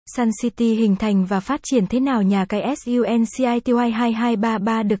Suncity hình thành và phát triển thế nào? Nhà cái suncity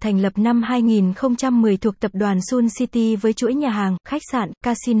 2233 được thành lập năm 2010 thuộc tập đoàn Suncity với chuỗi nhà hàng, khách sạn,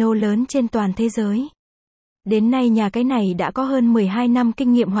 casino lớn trên toàn thế giới. Đến nay nhà cái này đã có hơn 12 năm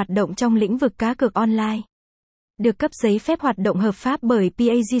kinh nghiệm hoạt động trong lĩnh vực cá cược online. Được cấp giấy phép hoạt động hợp pháp bởi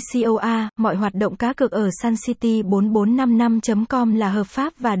PAGCOA, mọi hoạt động cá cược ở suncity4455.com là hợp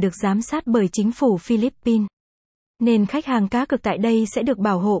pháp và được giám sát bởi chính phủ Philippines. Nên khách hàng cá cược tại đây sẽ được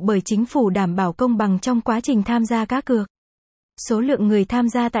bảo hộ bởi chính phủ, đảm bảo công bằng trong quá trình tham gia cá cược. Số lượng người tham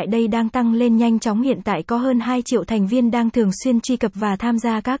gia tại đây đang tăng lên nhanh chóng, hiện tại có hơn 2 triệu thành viên đang thường xuyên truy cập và tham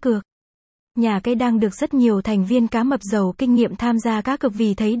gia cá cược. Nhà cái đang được rất nhiều thành viên cá mập giàu kinh nghiệm tham gia cá cược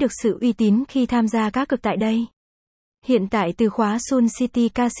vì thấy được sự uy tín khi tham gia cá cược tại đây. Hiện tại từ khóa Suncity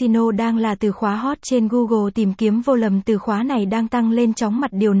Casino đang là từ khóa hot trên Google tìm kiếm vô lầm, từ khóa này đang tăng lên chóng mặt,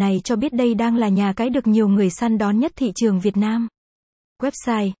 điều này cho biết đây đang là nhà cái được nhiều người săn đón nhất thị trường Việt Nam.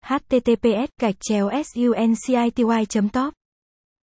 Website: https://suncity.top